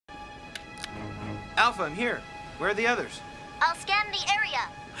Alpha, I'm here. Where are the others? I'll scan the area.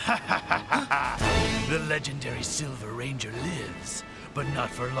 The legendary Silver Ranger lives, but not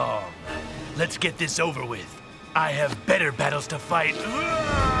for long. Let's get this over with. I have better battles to fight.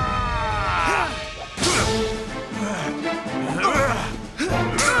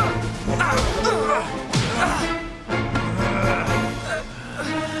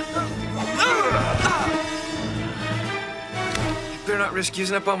 Better not risk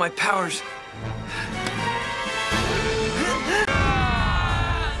using up all my powers.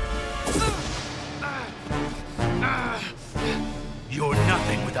 You're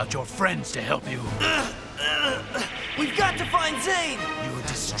nothing without your friends to help you. We've got to find Zane! Your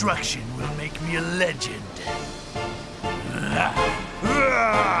destruction will make me a legend.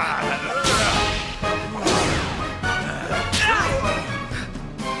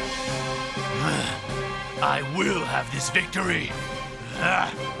 I will have this victory.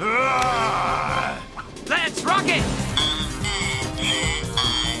 Let's rock it!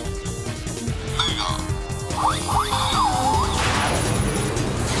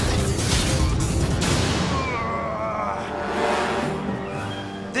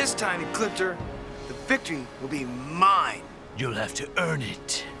 This time, Ecliptor, the victory will be mine. You'll have to earn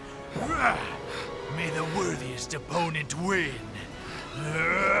it. May the worthiest opponent win.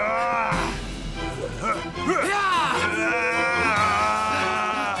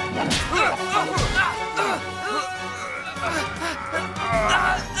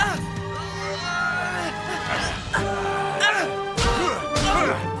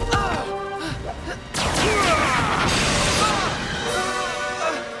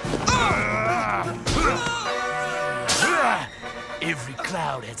 Every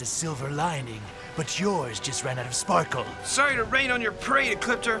cloud has a silver lining, but yours just ran out of sparkle. Sorry to rain on your parade,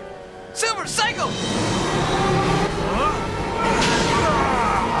 Ecliptor. Silver Cycle! All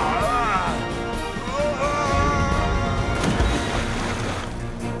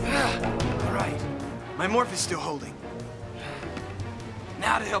right. My morph is still holding.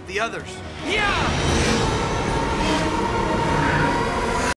 Now to help the others. Yeah!